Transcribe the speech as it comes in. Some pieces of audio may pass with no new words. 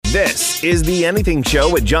This is the Anything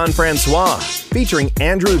Show with John Francois, featuring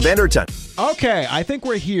Andrew Vandertunt. Okay, I think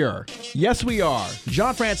we're here. Yes, we are.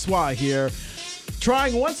 John Francois here,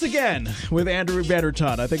 trying once again with Andrew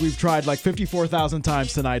Vandertunt. I think we've tried like 54,000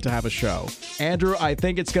 times tonight to have a show. Andrew, I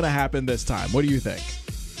think it's going to happen this time. What do you think?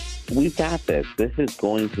 We've got this. This is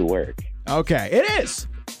going to work. Okay, it is.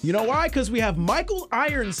 You know why? Because we have Michael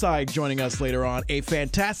Ironside joining us later on, a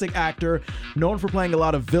fantastic actor known for playing a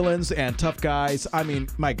lot of villains and tough guys. I mean,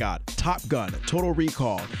 my God, Top Gun, Total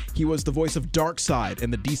Recall. He was the voice of Darkseid in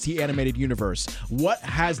the DC animated universe. What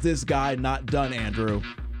has this guy not done, Andrew?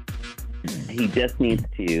 He just needs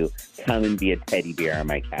to come and be a teddy bear on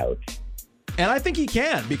my couch. And I think he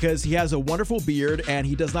can, because he has a wonderful beard and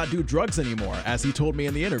he does not do drugs anymore, as he told me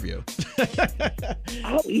in the interview.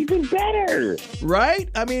 Oh, even better. Right?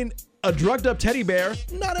 I mean, a drugged up teddy bear,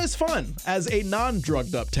 not as fun as a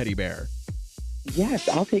non-drugged up teddy bear. Yes,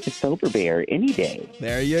 I'll take a sober bear any day.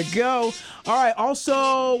 There you go. All right.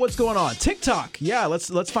 Also, what's going on? TikTok. Yeah,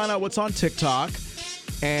 let's find out what's on TikTok.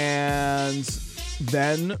 And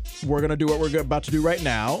then we're going to do what we're about to do right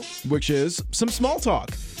now, which is some small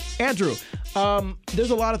talk. Andrew,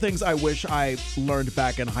 there's a lot of things I wish I learned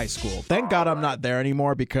back in high school. Thank God I'm not there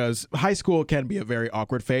anymore, because high school can be a very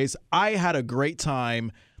awkward phase. I had a great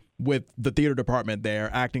time with the theater department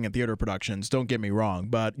there, acting in theater productions, don't get me wrong,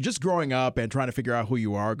 but just growing up and trying to figure out who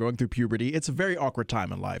you are, going through puberty, it's a very awkward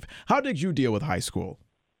time in life. How did you deal with high school?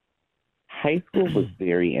 High school was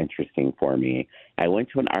very interesting for me. I went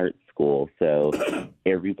to an art school, so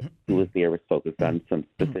everybody who was there was focused on some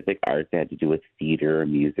specific art that had to do with theater or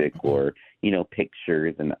music or,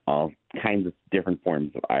 pictures and all kinds of different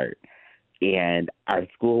forms of art. And our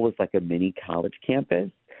school was like a mini college campus,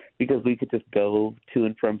 because we could just go to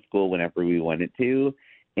and from school whenever we wanted to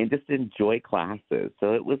and just enjoy classes.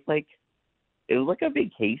 So it was like a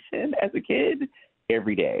vacation as a kid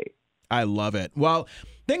every day. I love it. Well,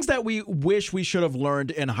 things that we wish we should have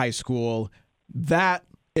learned in high school, that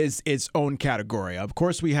is its own category. Of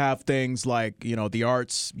course, we have things like, the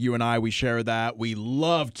arts. You and I, we share that. We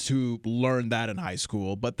loved to learn that in high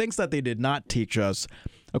school. But things that they did not teach us,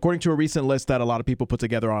 according to a recent list that a lot of people put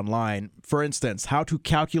together online, for instance, how to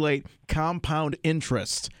calculate compound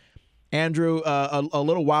interest. Andrew, a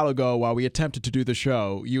little while ago, while we attempted to do the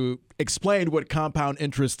show, you explained what compound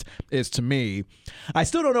interest is to me. I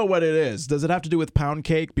still don't know what it is. Does it have to do with pound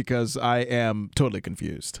cake? Because I am totally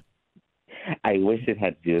confused. I wish it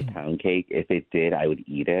had to do with pound cake. If it did, I would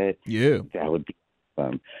eat it. Yeah. That would be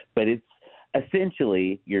awesome. But it's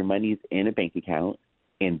essentially your money's in a bank account,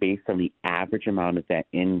 and based on the average amount of that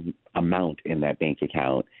in that bank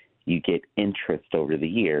account, you get interest over the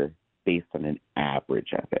year based on an average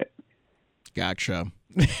of it. Gotcha.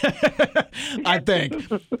 I think.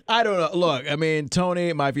 I don't know. Look, I mean,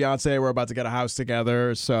 Tony, my fiance, we're about to get a house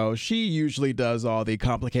together. So she usually does all the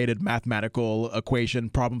complicated mathematical equation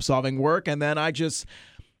problem solving work. And then I just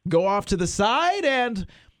go off to the side and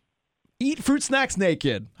eat fruit snacks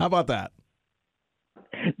naked. How about that?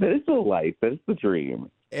 That is the life. That is the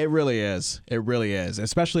dream. It really is. It really is.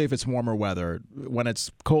 Especially if it's warmer weather. When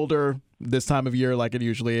it's colder this time of year, like it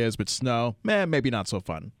usually is with snow, maybe not so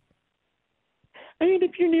fun. I mean,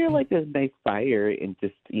 if you're near like a nice fire and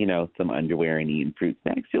just, some underwear and eating fruit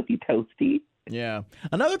snacks, you'll be toasty. Yeah.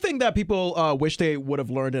 Another thing that people wish they would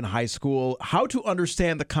have learned in high school, how to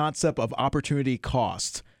understand the concept of opportunity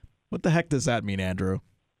cost. What the heck does that mean, Andrew?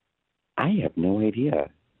 I have no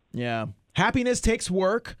idea. Yeah. Happiness takes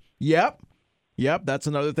work. Yep. That's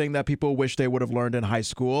another thing that people wish they would have learned in high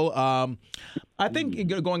school. I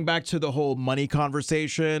think going back to the whole money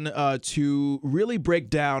conversation, to really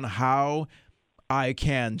break down how I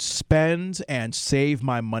can spend and save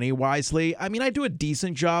my money wisely. I mean, I do a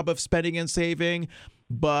decent job of spending and saving,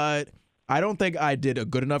 but I don't think I did a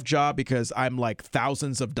good enough job, because I'm like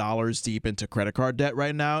thousands of dollars deep into credit card debt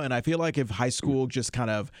right now. And I feel like if high school just kind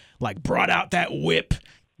of like brought out that whip,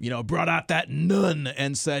 brought out that nun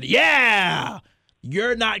and said, yeah,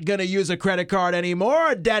 you're not going to use a credit card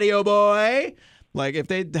anymore, daddy-o boy. Like if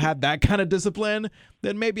they had that kind of discipline,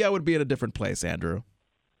 then maybe I would be in a different place, Andrew.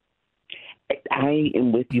 I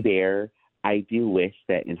am with you there. I do wish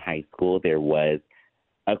that in high school there was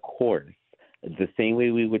a course, the same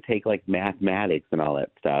way we would take like mathematics and all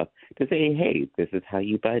that stuff, to say, hey, this is how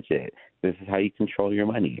you budget. This is how you control your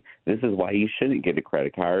money. This is why you shouldn't get a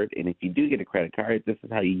credit card. And if you do get a credit card, this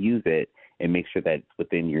is how you use it and make sure that it's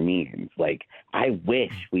within your means. Like, I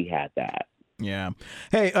wish we had that. Yeah.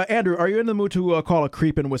 Hey, Andrew, are you in the mood to call a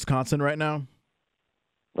creep in Wisconsin right now?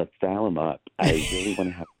 Let's dial him up. I really want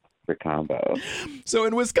to have a perfect combo. So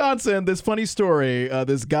in Wisconsin, this funny story,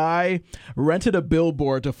 this guy rented a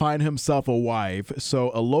billboard to find himself a wife.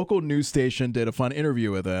 So a local news station did a fun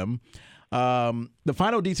interview with him. The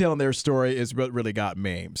final detail in their story is what really got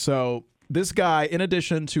me. So this guy, in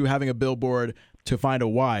addition to having a billboard to find a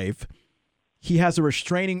wife, he has a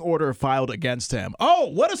restraining order filed against him. Oh,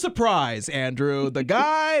 what a surprise, Andrew. The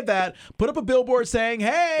guy that put up a billboard saying,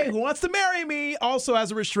 hey, who wants to marry me, also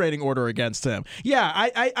has a restraining order against him. Yeah,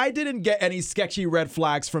 I didn't get any sketchy red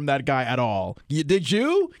flags from that guy at all. Did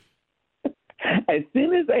you? As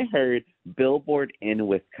soon as I heard billboard in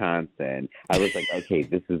Wisconsin, I was like, okay,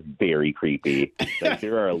 this is very creepy. Like,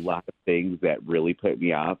 there are a lot of things that really put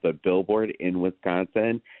me off, but billboard in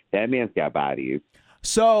Wisconsin, that man's got bodies.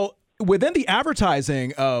 So within the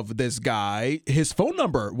advertising of this guy, his phone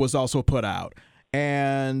number was also put out.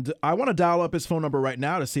 And I want to dial up his phone number right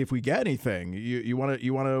now to see if we get anything. You want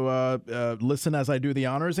to listen as I do the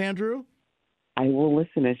honors, Andrew? I will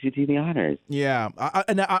listen as you do the honors. Yeah.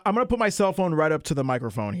 I'm going to put my cell phone right up to the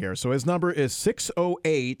microphone here. So his number is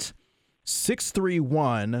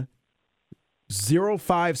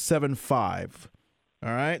 608-631-0575. All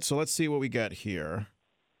right. So let's see what we get here.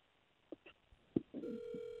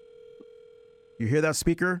 You hear that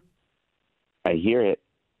speaker? I hear it.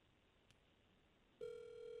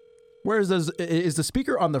 Where is the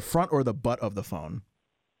speaker on the front or the butt of the phone?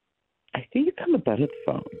 I think it's on the butt of the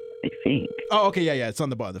phone. I think. Oh, okay, yeah, it's on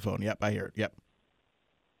the butt of the phone. Yep, I hear it. Yep.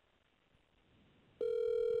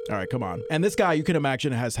 All right, come on. And this guy, you can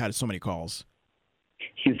imagine, has had so many calls.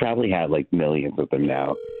 He's probably had like millions of them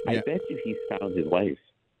now. Yeah. I bet you he's found his wife.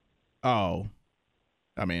 Oh,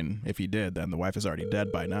 I mean, if he did, then the wife is already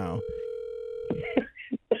dead by now.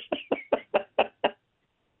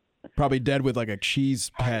 Probably dead with like a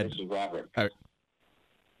cheese head. This is Robert.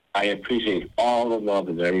 I appreciate all the love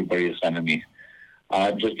that everybody is sending me.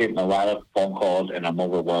 I'm just getting a lot of phone calls, and I'm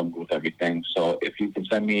overwhelmed with everything. So if you can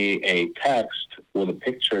send me a text with a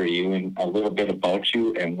picture of you and a little bit about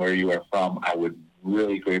you and where you are from, I would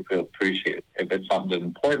really greatly appreciate it. If it's something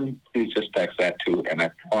important, please just text that too, and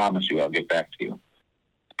I promise you I'll get back to you.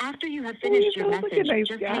 After you have finished your message, nice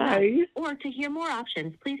just guy. hang up. Or to hear more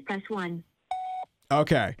options, please press 1.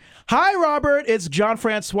 Okay. Hi, Robert. It's John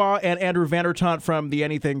Francois and Andrew Vandertunt from The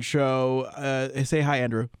Anything Show. Say hi,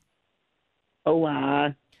 Andrew.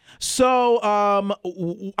 Hola. So, I'm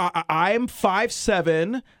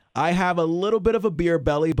 5'7". I have a little bit of a beer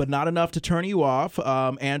belly, but not enough to turn you off.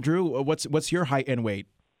 Andrew, what's your height and weight?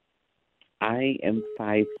 I am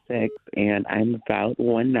 5'6", and I'm about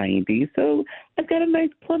 190, so I've got a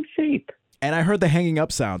nice plump shape. And I heard the hanging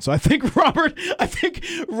up sound. So I think Robert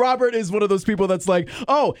is one of those people that's like,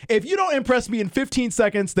 oh, if you don't impress me in 15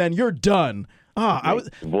 seconds, then you're done.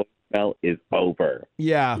 Voicemail is over.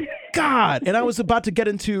 Yeah. God. And I was about to get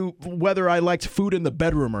into whether I liked food in the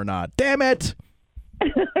bedroom or not. Damn it.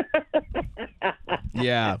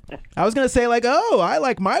 Yeah. I was going to say like, oh, I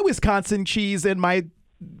like my Wisconsin cheese in my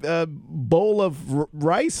bowl of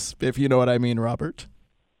rice, if you know what I mean, Robert.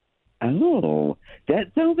 Oh,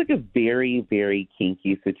 that sounds like a very, very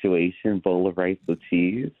kinky situation, bowl of rice with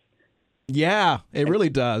cheese. Yeah, it really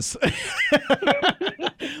does.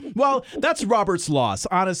 Well, that's Robert's loss.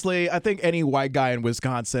 Honestly, I think any white guy in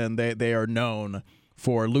Wisconsin, they are known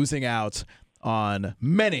for losing out on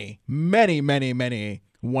many, many, many, many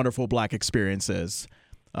wonderful black experiences.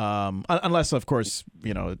 Unless, of course,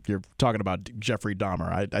 you're talking about Jeffrey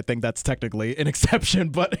Dahmer. I think that's technically an exception,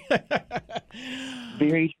 but...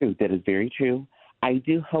 Very true. That is very true. I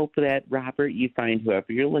do hope that, Robert, you find whoever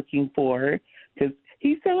you're looking for, because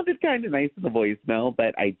he sounded kind of nice in the voicemail,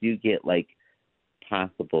 but I do get, like,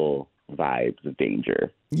 possible vibes of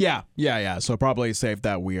danger. Yeah. So probably safe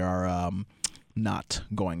that we are not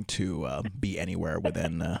going to be anywhere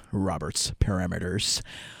within Robert's parameters.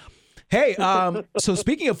 Hey, so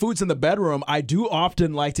speaking of foods in the bedroom, I do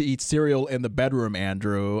often like to eat cereal in the bedroom,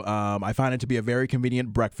 Andrew. I find it to be a very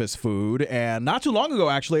convenient breakfast food. And not too long ago,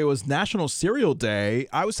 actually, it was National Cereal Day.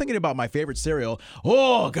 I was thinking about my favorite cereal.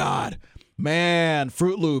 Oh, God. Man,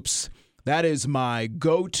 Fruit Loops. That is my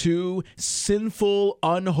go-to sinful,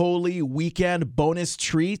 unholy weekend bonus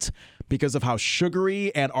treat because of how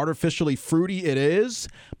sugary and artificially fruity it is.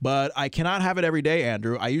 But I cannot have it every day,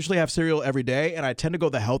 Andrew. I usually have cereal every day, and I tend to go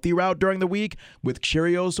the healthy route during the week with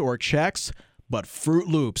Cheerios or Chex. But Fruit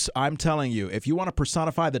Loops, I'm telling you, if you want to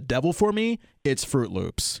personify the devil for me, it's Fruit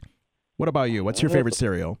Loops. What about you? What's your favorite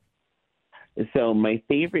cereal? So my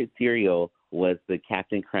favorite cereal was the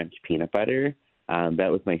Captain Crunch peanut butter.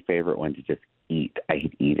 That was my favorite one to just eat. I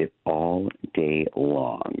could eat it all day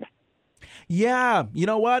long. Yeah, you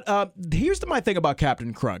know what? Here's my thing about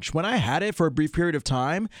Captain Crunch. When I had it for a brief period of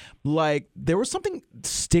time, like there was something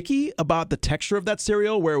sticky about the texture of that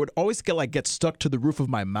cereal where it would always get stuck to the roof of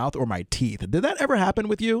my mouth or my teeth. Did that ever happen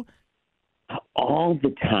with you? All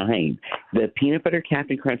the time. The peanut butter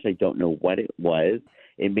Captain Crunch, I don't know what it was.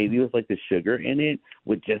 It maybe was like the sugar in it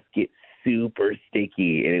would just get super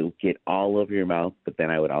sticky and it would get all over your mouth. But then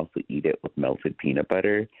I would also eat it with melted peanut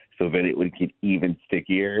butter, so then it would get even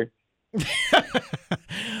stickier.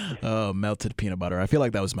 Oh, melted peanut butter. I feel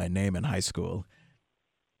like that was my name in high school.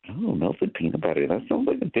 Oh, melted peanut butter. That sounds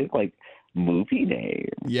like a big movie name.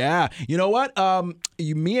 Yeah. You know what?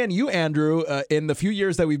 Me and you, Andrew, in the few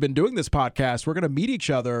years that we've been doing this podcast, we're going to meet each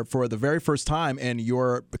other for the very first time in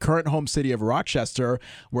your current home city of Rochester.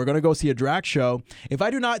 We're going to go see a drag show. If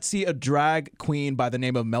I do not see a drag queen by the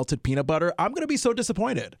name of Melted Peanut Butter, I'm going to be so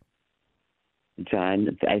disappointed.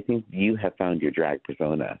 John, I think you have found your drag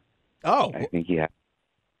persona. Oh. I think you have.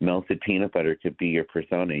 Melted peanut butter could be your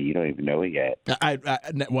persona. You don't even know it yet.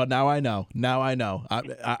 Well, now I know. Now I know.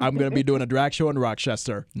 I'm going to be doing a drag show in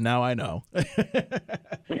Rochester. Now I know.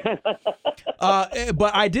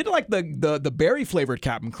 But I did like the berry flavored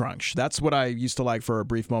Captain Crunch. That's what I used to like for a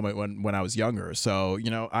brief moment when I was younger. So,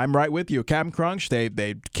 I'm right with you. Captain Crunch,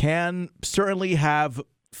 they can certainly have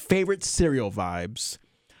favorite cereal vibes.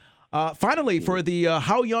 Finally, for the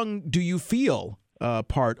how young do you feel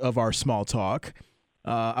part of our small talk,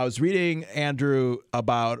 I was reading, Andrew,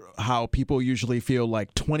 about how people usually feel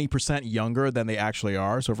like 20% younger than they actually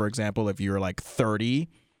are. So, for example, if you're like 30,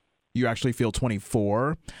 you actually feel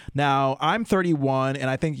 24. Now, I'm 31, and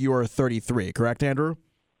I think you're 33, correct, Andrew?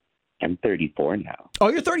 I'm 34 now. Oh,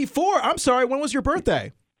 you're 34. I'm sorry. When was your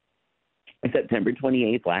birthday? September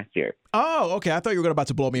 28th last year. Oh, okay. I thought you were about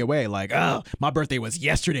to blow me away. Like, oh, my birthday was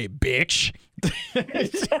yesterday, bitch.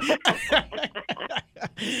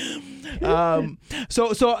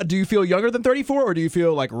 So do you feel younger than 34 or do you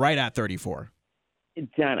feel like right at 34?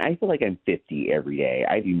 John, I feel like I'm 50 every day.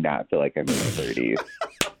 I do not feel like I'm in my 30s.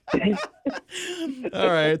 All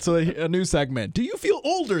right. So a new segment. Do you feel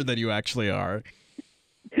older than you actually are?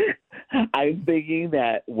 I'm thinking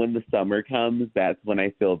that when the summer comes, that's when I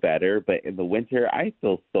feel better. But in the winter, I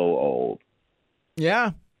feel so old.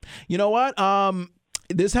 Yeah. You know what?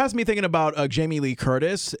 This has me thinking about Jamie Lee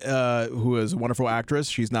Curtis, who is a wonderful actress.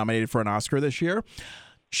 She's nominated for an Oscar this year.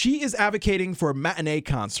 She is advocating for matinee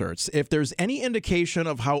concerts. If there's any indication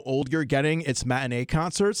of how old you're getting, it's matinee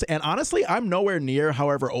concerts. And honestly, I'm nowhere near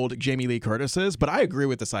however old Jamie Lee Curtis is, but I agree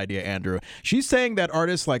with this idea, Andrew. She's saying that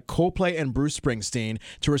artists like Coldplay and Bruce Springsteen,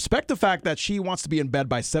 to respect the fact that she wants to be in bed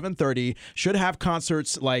by 7:30, should have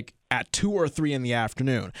concerts like at 2 or 3 in the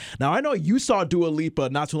afternoon. Now, I know you saw Dua Lipa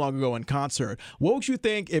not too long ago in concert. What would you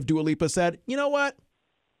think if Dua Lipa said, you know what?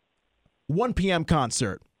 1 p.m.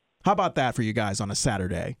 concert. How about that for you guys on a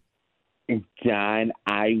Saturday? John,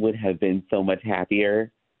 I would have been so much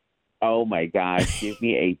happier. Oh, my gosh. Give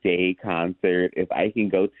me a day concert. If I can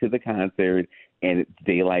go to the concert and it's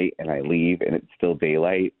daylight and I leave and it's still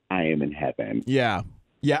daylight, I am in heaven. Yeah.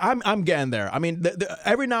 Yeah, I'm getting there. I mean,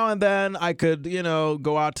 every now and then I could,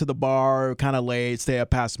 go out to the bar kind of late, stay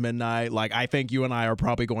up past midnight, like I think you and I are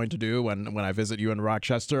probably going to do when I visit you in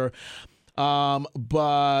Rochester.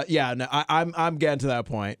 But yeah, no, I'm getting to that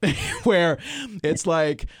point where it's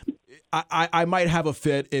like I might have a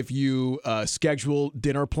fit if you schedule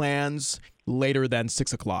dinner plans later than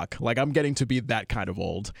 6 o'clock. Like I'm getting to be that kind of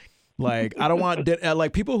old. Like I don't want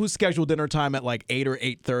like people who schedule dinner time at like 8 or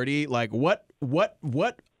 8:30. Like what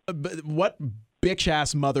bitch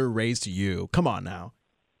ass mother raised you? Come on now.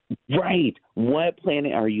 Right. What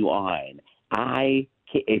planet are you on?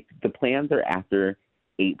 If the plans are after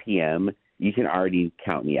 8 p.m., you can already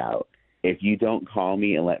count me out. If you don't call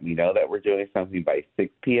me and let me know that we're doing something by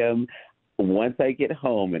 6 p.m., once I get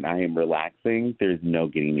home and I am relaxing, there's no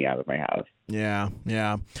getting me out of my house. Yeah.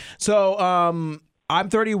 So, I'm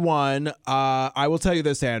 31. I will tell you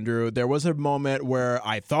this, Andrew. There was a moment where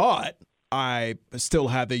I thought I still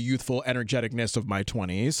had the youthful energeticness of my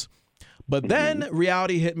 20s. But then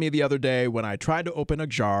reality hit me the other day when I tried to open a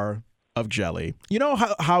jar of jelly. You know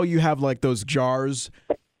how you have like those jars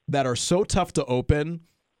that are so tough to open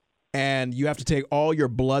and you have to take all your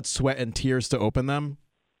blood, sweat, and tears to open them?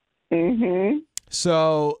 Mm-hmm.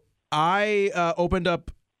 So I opened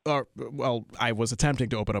up, I was attempting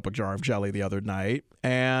to open up a jar of jelly the other night.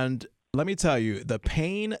 And let me tell you, the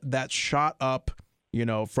pain that shot up,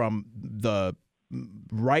 from the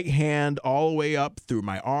right hand all the way up through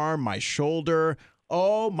my arm, my shoulder.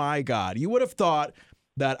 Oh my God. You would have thought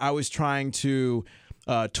that I was trying to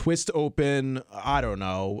twist open, I don't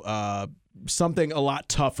know, something a lot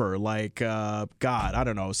tougher, like God, I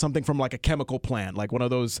don't know, something from like a chemical plant, like one of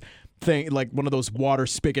those water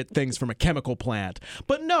spigot things from a chemical plant.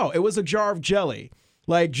 But no, it was a jar of jelly.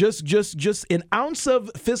 Like just an ounce of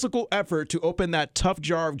physical effort to open that tough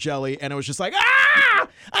jar of jelly, and it was just like, ah!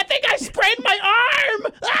 I think I sprained my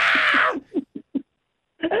arm. Ah!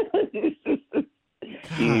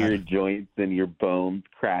 Your joints and your bones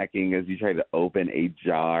cracking as you try to open a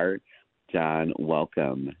jar. John,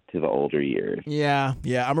 welcome to the older years. Yeah.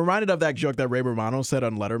 I'm reminded of that joke that Ray Romano said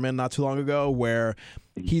on Letterman not too long ago, where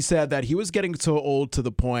he said that he was getting so old to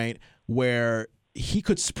the point where he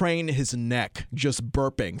could sprain his neck just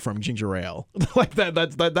burping from ginger ale. Like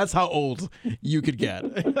that's how old you could get.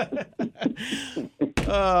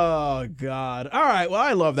 Oh, God. All right. Well,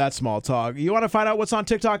 I love that small talk. You want to find out what's on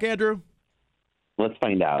TikTok, Andrew? Let's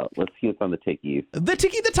find out. Let's see what's on the Tickies.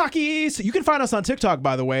 The Talkies. You can find us on TikTok,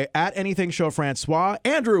 by the way, at Anything Show Francois.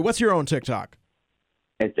 Andrew, what's your own TikTok?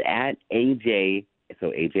 It's at AJ,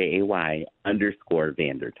 so AJAY _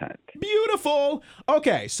 Vandertunt. Beautiful.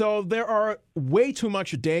 Okay, so there are way too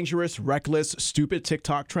much dangerous, reckless, stupid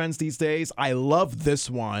TikTok trends these days. I love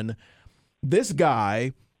this one. This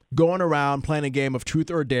guy going around playing a game of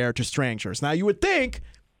truth or dare to strangers. Now, you would think,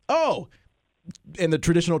 oh, in the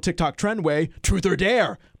traditional TikTok trend way, truth or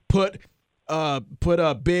dare, put a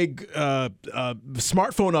big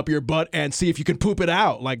smartphone up your butt and see if you can poop it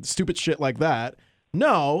out, like stupid shit like that.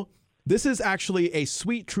 No, this is actually a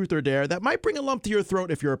sweet truth or dare that might bring a lump to your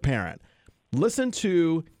throat if you're a parent. Listen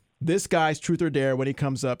to this guy's truth or dare when he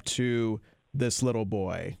comes up to this little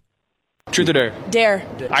boy. Truth or dare? Dare.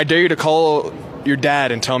 I dare you to call your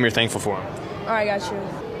dad and tell him you're thankful for him. All right, got you.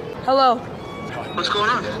 Hello. What's going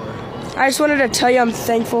on? I just wanted to tell you I'm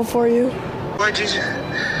thankful for you. Why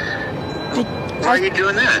are you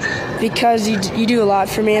doing that? Because you do a lot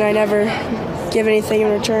for me and I never give anything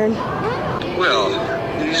in return. Well,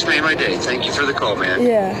 you just made my day. Thank you for the call, man.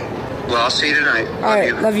 Yeah. Well, I'll see you tonight. All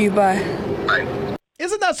right, love you. Bye. Bye.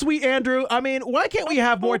 Isn't that sweet, Andrew? I mean, why can't we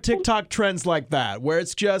have more TikTok trends like that, where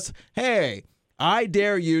it's just, hey, I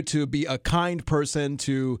dare you to be a kind person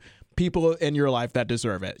to people in your life that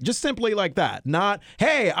deserve it. Just simply like that. Not,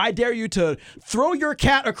 hey, I dare you to throw your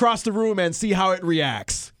cat across the room and see how it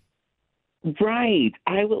reacts. Right.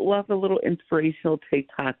 I would love a little inspirational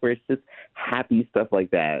TikTok where it's just happy stuff like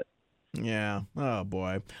that. Yeah. Oh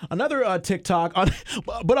boy. Another TikTok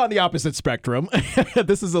but on the opposite spectrum.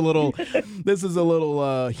 This is a little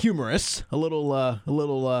humorous, a little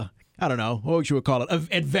I don't know, what would you call it?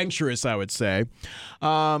 Adventurous, I would say.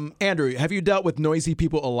 Andrew, have you dealt with noisy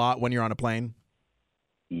people a lot when you're on a plane?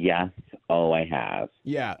 Yes. Oh, I have.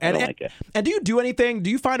 Yeah. I don't like it. And do you do anything? Do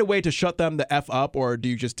you find a way to shut them the F up, or do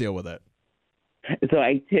you just deal with it? So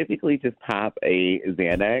I typically just pop a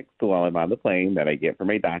Xanax while I'm on the plane that I get from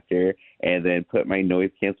my doctor, and then put my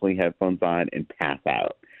noise-canceling headphones on and pass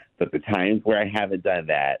out. But the times where I haven't done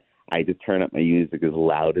that, I just turn up my music as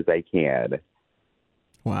loud as I can.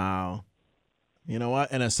 Wow. You know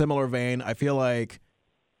what? In a similar vein, I feel like,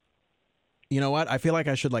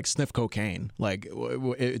 I should like sniff cocaine, like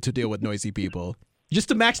to deal with noisy people, just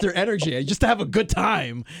to max their energy, just to have a good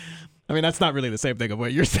time. I mean, that's not really the same thing of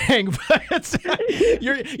what you're saying, but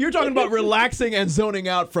you're talking about relaxing and zoning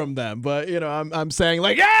out from them. But I'm saying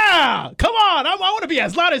like, yeah, come on, I want to be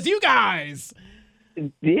as loud as you guys.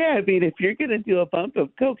 Yeah, I mean, if you're gonna do a bump of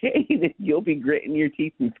cocaine, you'll be gritting your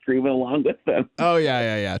teeth and screaming along with them. Oh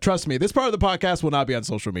yeah. Trust me, this part of the podcast will not be on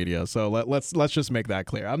social media, so let's just make that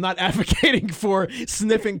clear. I'm not advocating for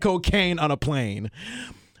sniffing cocaine on a plane.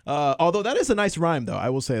 Although that is a nice rhyme, though, I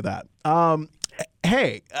will say that.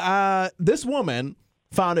 Hey, this woman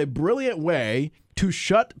found a brilliant way to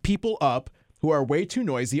shut people up who are way too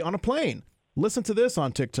noisy on a plane. Listen to this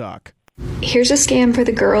on TikTok. Here's a scam for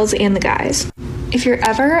the girls and the guys. If you're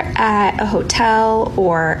ever at a hotel,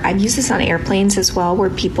 or I've used this on airplanes as well, where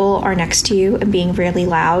people are next to you and being really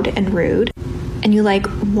loud and rude, and you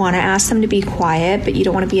want to ask them to be quiet, but you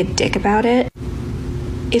don't want to be a dick about it.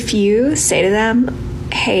 If you say to them,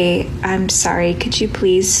 hey, I'm sorry, could you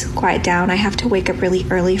please quiet down? I have to wake up really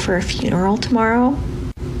early for a funeral tomorrow.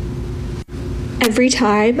 Every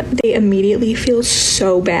time, they immediately feel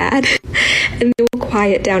so bad and they will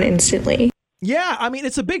quiet down instantly. Yeah, I mean,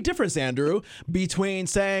 it's a big difference, Andrew, between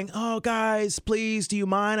saying, oh, guys, please, do you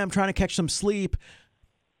mind? I'm trying to catch some sleep.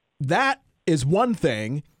 That is one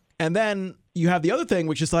thing. And then you have the other thing,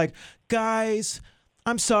 which is like, guys,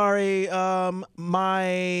 I'm sorry,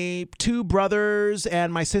 my two brothers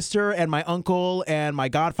and my sister and my uncle and my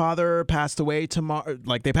godfather passed away tomorrow.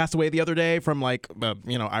 Like, they passed away the other day from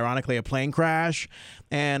ironically a plane crash,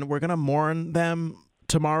 and we're going to mourn them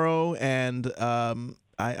tomorrow. And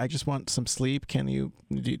I just want some sleep. Can you,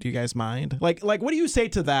 do you guys mind? Like, what do you say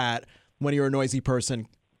to that when you're a noisy person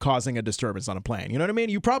causing a disturbance on a plane? You know what I mean?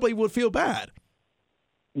 You probably would feel bad.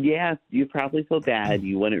 Yeah, you probably feel bad.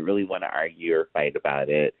 You wouldn't really want to argue or fight about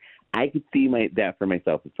it. I could see that for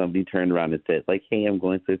myself. If somebody turned around and said, like, hey, I'm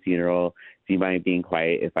going to a funeral. Do you mind being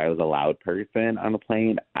quiet? If I was a loud person on a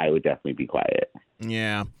plane, I would definitely be quiet.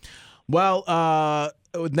 Yeah. Well,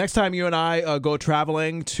 next time you and I go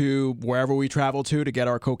traveling to wherever we travel to get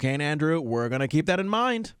our cocaine, Andrew, we're going to keep that in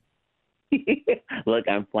mind. Look,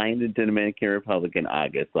 I'm flying to the Dominican Republic in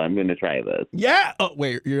August, so I'm going to try this. Yeah. Oh,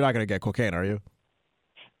 wait, you're not going to get cocaine, are you?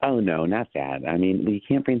 Oh, no, not that. I mean, you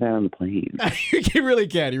can't bring that on the plane. You really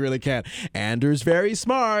can. You really can. Andrew's very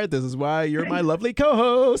smart. This is why you're my lovely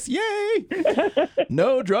co-host. Yay!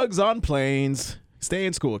 No drugs on planes. Stay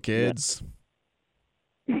in school, kids.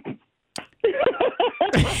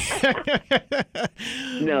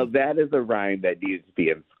 No, that is a rhyme that needs to be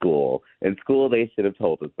in school. In school, they should have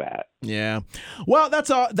told us that. Yeah. Well, that's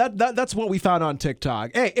what we found on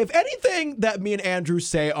TikTok. Hey, if anything that me and Andrew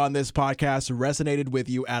say on this podcast resonated with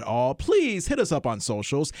you at all, please hit us up on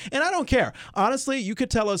socials. And I don't care. Honestly, you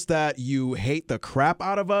could tell us that you hate the crap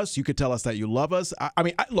out of us. You could tell us that you love us.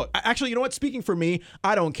 Look, actually, you know what? Speaking for me,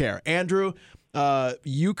 I don't care. Andrew,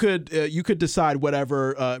 you could decide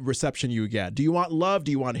whatever reception you get. Do you want love?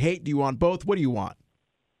 Do you want hate? Do you want both? What do you want?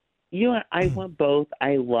 You know what? I want both.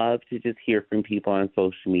 I love to just hear from people on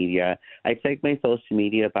social media. I check my social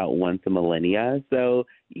media about once a millennia. So,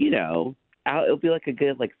 it'll be like a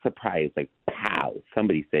good surprise. Like, pow,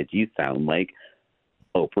 somebody said you sound like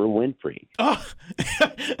Oprah Winfrey.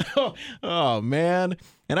 Oh, man.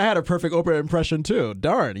 And I had a perfect Oprah impression too.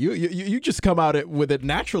 Darn, you just come out with it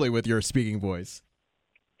naturally with your speaking voice.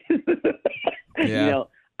 Yeah.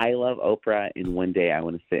 I love Oprah, and one day I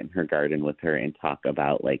want to sit in her garden with her and talk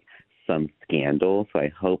about some scandal. So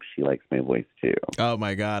I hope she likes my voice too. Oh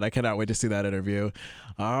my God, I cannot wait to see that interview.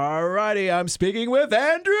 All righty, I'm speaking with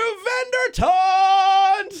Andrew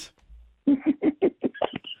Vandertunt.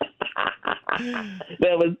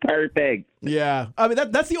 That was perfect. Yeah. I mean,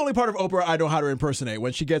 that's the only part of Oprah I know how to impersonate,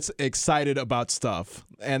 when she gets excited about stuff.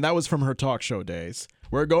 And that was from her talk show days.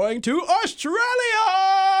 We're going to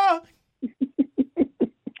Australia.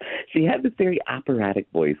 She had this very operatic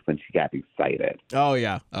voice when she got excited. Oh,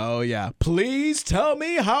 yeah. Oh, yeah. Please tell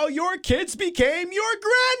me how your kids became your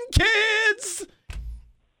grandkids.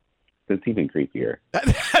 That's even creepier.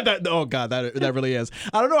 Oh God, that really is.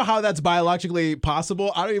 I don't know how that's biologically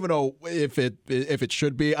possible. I don't even know if it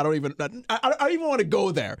should be. I don't even want to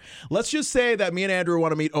go there. Let's just say that me and Andrew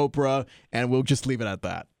want to meet Oprah, and we'll just leave it at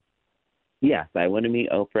that. Yes, I want to meet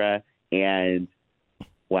Oprah, and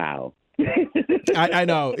wow. I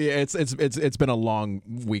know it's been a long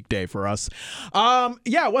weekday for us.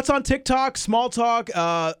 Yeah, what's on TikTok? Small talk,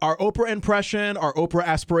 our Oprah impression, our Oprah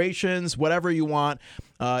aspirations, whatever you want.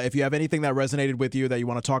 If you have anything that resonated with you that you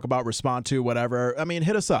want to talk about, respond to, whatever, I mean,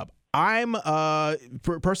 hit us up. I'm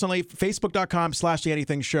personally Facebook.com/The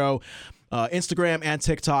Anything Show, Instagram and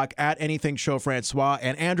TikTok @AnythingShow Francois.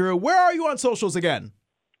 And Andrew, where are you on socials again?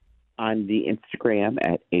 On the Instagram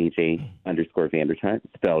at AJ_Vandertunt,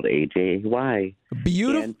 spelled AJY.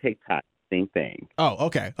 Beautiful. And TikTok, same thing. Oh,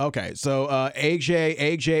 okay. So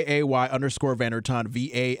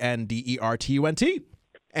AJAY_Vandertunt, VANDERTUNT.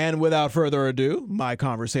 And without further ado, my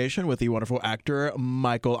conversation with the wonderful actor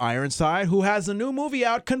Michael Ironside, who has a new movie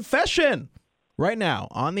out, Confession, right now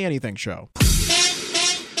on The Anything Show.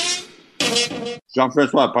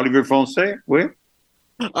 Jean-Francois, parlez-vous français? Oui?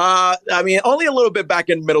 I mean, only a little bit back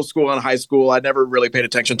in middle school and high school. I never really paid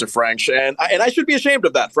attention to French, and I should be ashamed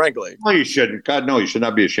of that, frankly. No, you shouldn't. God, no, you should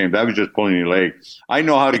not be ashamed. I was just pulling your leg. I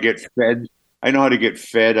know how to get fed. I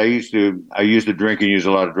I used to drink and use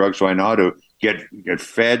a lot of drugs, so I know how to get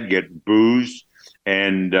fed, get booze,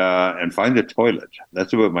 and find the toilet.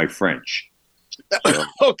 That's about my French. So.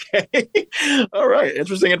 Okay. All right.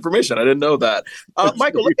 Interesting information. I didn't know that.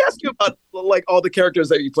 Michael, let me ask you about all the characters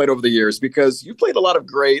that you played over the years, because you played a lot of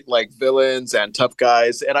great villains and tough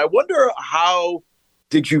guys. And I wonder, how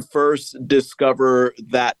did you first discover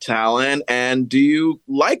that talent? And do you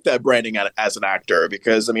like that branding as an actor?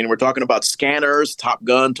 Because, I mean, we're talking about Scanners, Top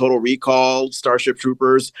Gun, Total Recall, Starship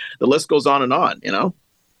Troopers. The list goes on,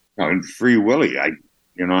 And Free Willy,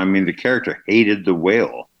 the character hated the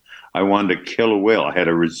whale. I wanted to kill a whale. I had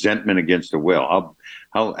a resentment against a whale.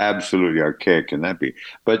 How absolutely archaic can that be?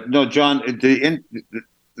 But no, John, the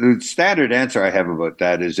standard answer I have about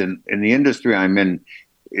that is in the industry I'm in,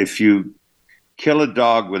 if you kill a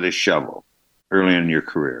dog with a shovel early in your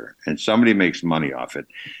career and somebody makes money off it,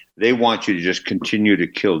 they want you to just continue to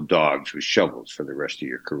kill dogs with shovels for the rest of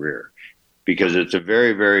your career. because it's a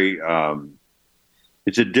very, very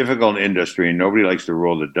it's a difficult industry, and nobody likes to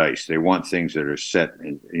roll the dice. They want things that are set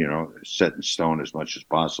in stone as much as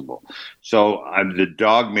possible. So the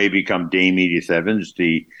dog may become Dame Edith Evans.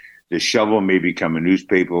 The shovel may become a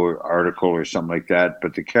newspaper article or something like that.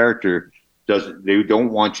 But the character doesn't. They don't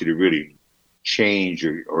want you to really change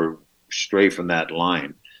or stray from that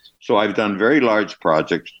line. So I've done very large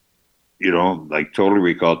projects, like Total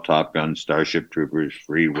Recall, Top Gun, Starship Troopers,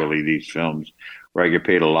 Free Willy, these films, where I get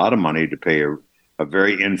paid a lot of money to pay a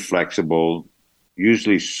very inflexible,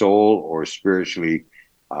 usually soul or spiritually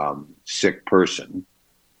sick person,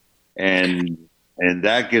 and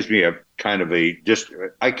that gives me a kind of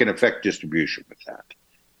I can affect distribution with that,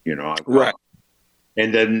 Right.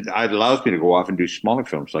 And then it allows me to go off and do smaller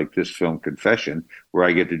films like this film Confession, where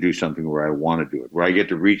I get to do something where I want to do it, where I get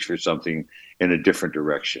to reach for something in a different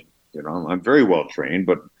direction. I'm very well trained,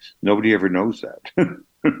 but nobody ever knows that.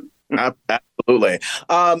 Absolutely.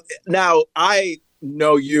 Now, I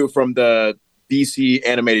know you from the DC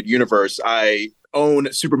animated universe. I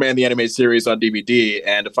own Superman the Animated Series on DVD,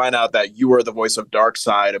 and to find out that you were the voice of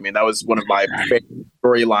Darkseid, I mean, that was one of my favorite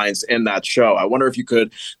storylines in that show. I wonder if you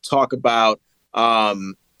could talk about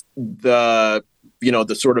the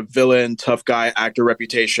sort of villain, tough guy actor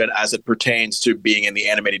reputation as it pertains to being in the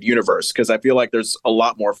animated universe, because I feel like there's a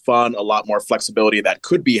lot more fun, a lot more flexibility that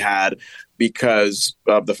could be had because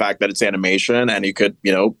of the fact that it's animation, and you could,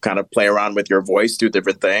 kind of play around with your voice, do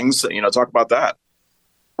different things. Talk about that.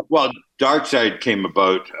 Well, Darkseid came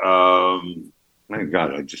about. My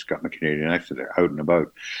God, I just got my Canadian accent there, out and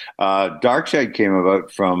about. Darkseid came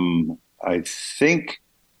about from, I think,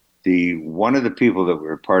 one of the people that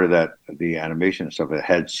were part of the animation and stuff, that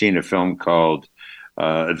had seen a film called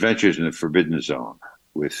Adventures in the Forbidden Zone,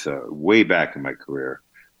 with way back in my career,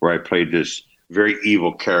 where I played this very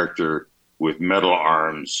evil character with metal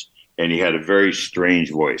arms, and he had a very strange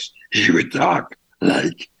voice. He would talk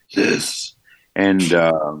like this. And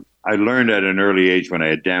I learned at an early age, when I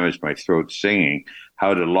had damaged my throat singing,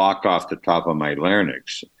 how to lock off the top of my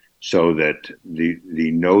larynx so that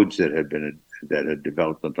the nodes that had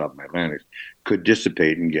developed on top of my larynx could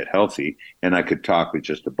dissipate and get healthy, and I could talk with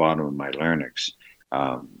just the bottom of my larynx.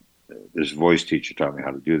 This voice teacher taught me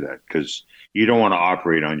how to do that, because you don't want to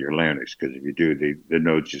operate on your larynx, because if you do, the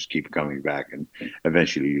nodes just keep coming back, and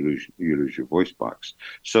eventually you lose your voice box.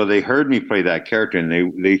 So they heard me play that character, and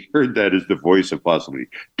they heard that as the voice of possibly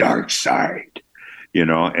Darkseid,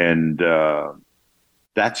 and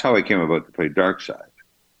that's how I came about to play Darkseid.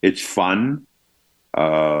 It's fun.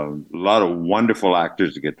 A lot of wonderful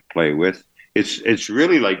actors to get to play with. It's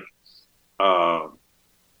really like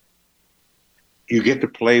you get to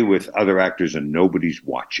play with other actors and nobody's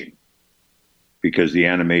watching, because the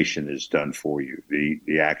animation is done for you.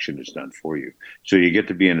 The action is done for you. So you get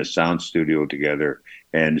to be in a sound studio together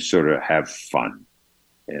and sort of have fun.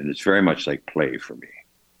 And it's very much like play for me.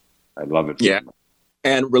 I love it. Yeah.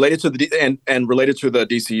 And related to the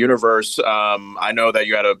DC universe, I know that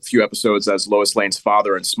you had a few episodes as Lois Lane's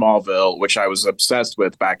father in Smallville, which I was obsessed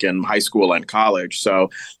with back in high school and college. So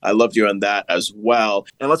I loved you in that as well.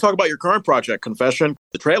 And let's talk about your current project, Confession.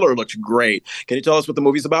 The trailer looks great. Can you tell us what the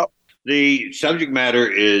movie's about? The subject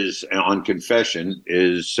matter is on Confession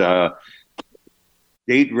is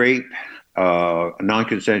date rape,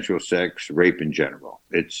 non-consensual sex, rape in general.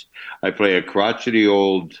 I play a crotchety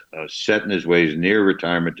old, set in his ways, near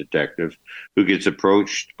retirement detective who gets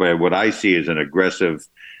approached by what I see as an aggressive,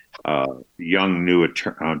 young new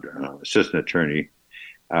assistant attorney,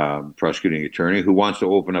 prosecuting attorney, who wants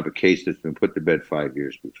to open up a case that's been put to bed 5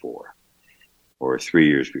 years before, or 3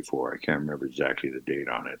 years before. I can't remember exactly the date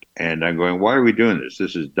on it. And I'm going, why are we doing this?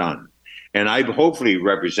 This is done. And I hopefully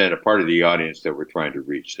represent a part of the audience that we're trying to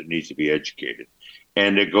reach that needs to be educated.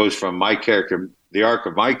 And it goes from my character. The arc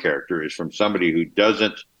of my character is from somebody who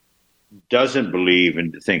doesn't believe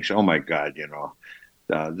and thinks, oh my God,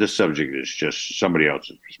 this subject is just somebody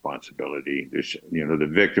else's responsibility. The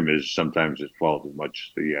victim is sometimes at fault as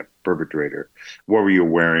much as the perpetrator. What were you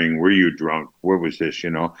wearing? Were you drunk? What was this?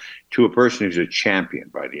 To a person who's a champion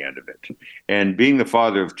by the end of it. And being the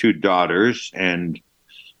father of 2 daughters, and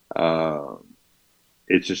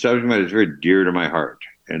it's a subject matter that's very dear to my heart.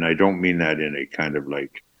 And I don't mean that in a kind of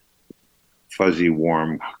like fuzzy,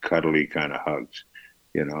 warm, cuddly kind of hugs.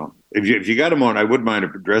 If you got a moment, I wouldn't mind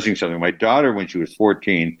addressing something. My daughter, when she was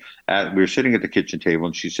 14, we were sitting at the kitchen table,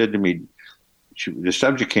 and she said to me, the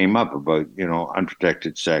subject came up about,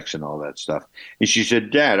 unprotected sex and all that stuff. And she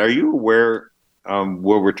said, Dad, are you aware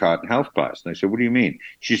what we're taught in health class? And I said, what do you mean?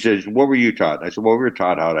 She says, what were you taught? And I said, well, we were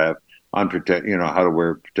taught how to have how to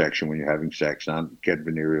wear protection when you're having sex, not get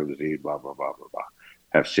venereal disease, blah, blah, blah, blah, blah.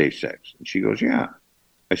 have safe sex? And she goes, yeah.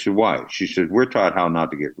 I said, why? She said, we're taught how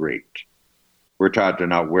not to get raped. We're taught to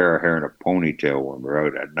not wear our hair in a ponytail when we're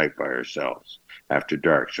out at night by ourselves after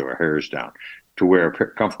dark, so our hair is down. To wear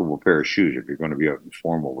a comfortable pair of shoes if you're going to be out in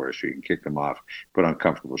formal wear, so you can kick them off, put on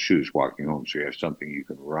comfortable shoes walking home so you have something you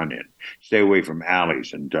can run in. Stay away from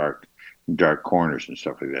alleys and dark corners and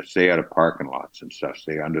stuff like that. Stay out of parking lots and stuff.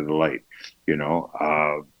 Stay under the light,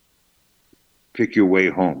 pick your way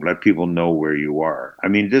home. Let people know where you are. I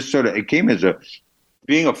mean, it came as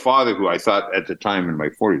being a father who I thought at the time in my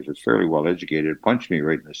 40s was fairly well educated, punched me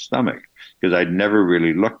right in the stomach because I'd never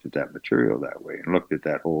really looked at that material that way and looked at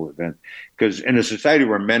that whole event. Because in a society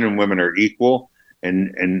where men and women are equal,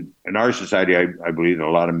 and in our society, I believe that a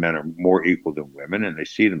lot of men are more equal than women, and they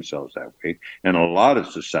see themselves that way. And a lot of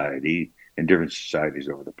society, in different societies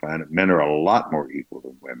over the planet, men are a lot more equal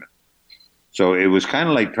than women. So it was kind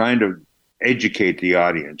of like trying to educate the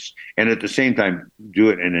audience and at the same time do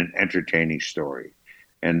it in an entertaining story.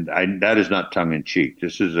 And that is not tongue-in-cheek.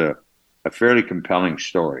 This is a fairly compelling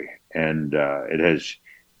story, and it has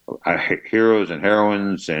heroes and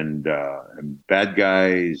heroines and bad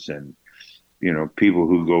guys and people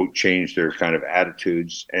who go change their kind of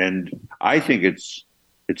attitudes. And I think it's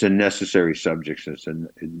a necessary subject.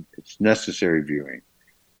 It's necessary viewing,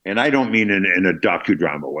 and I don't mean in a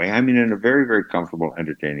docudrama way. I mean in a very, very comfortable,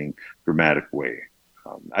 entertaining, dramatic way.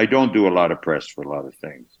 I don't do a lot of press for a lot of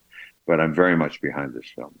things, but I'm very much behind this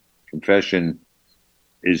film. Confession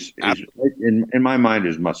is in my mind,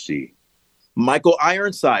 is must see. Michael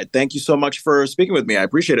Ironside, thank you so much for speaking with me. I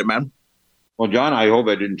appreciate it, man. Well, John, I hope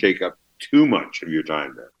I didn't take up too much of your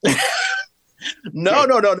time there. No.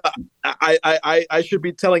 I should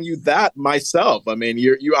be telling you that myself. I mean,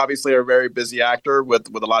 you obviously are a very busy actor with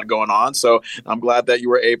a lot going on. So I'm glad that you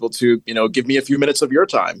were able to, give me a few minutes of your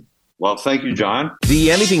time. Well, thank you, John. The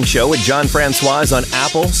Anything Show with John Francois is on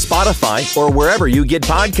Apple, Spotify, or wherever you get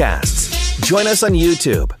podcasts. Join us on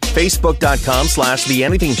YouTube, Facebook.com/The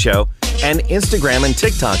Anything Show, and Instagram and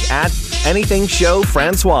TikTok @Anything Show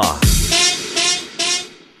Francois.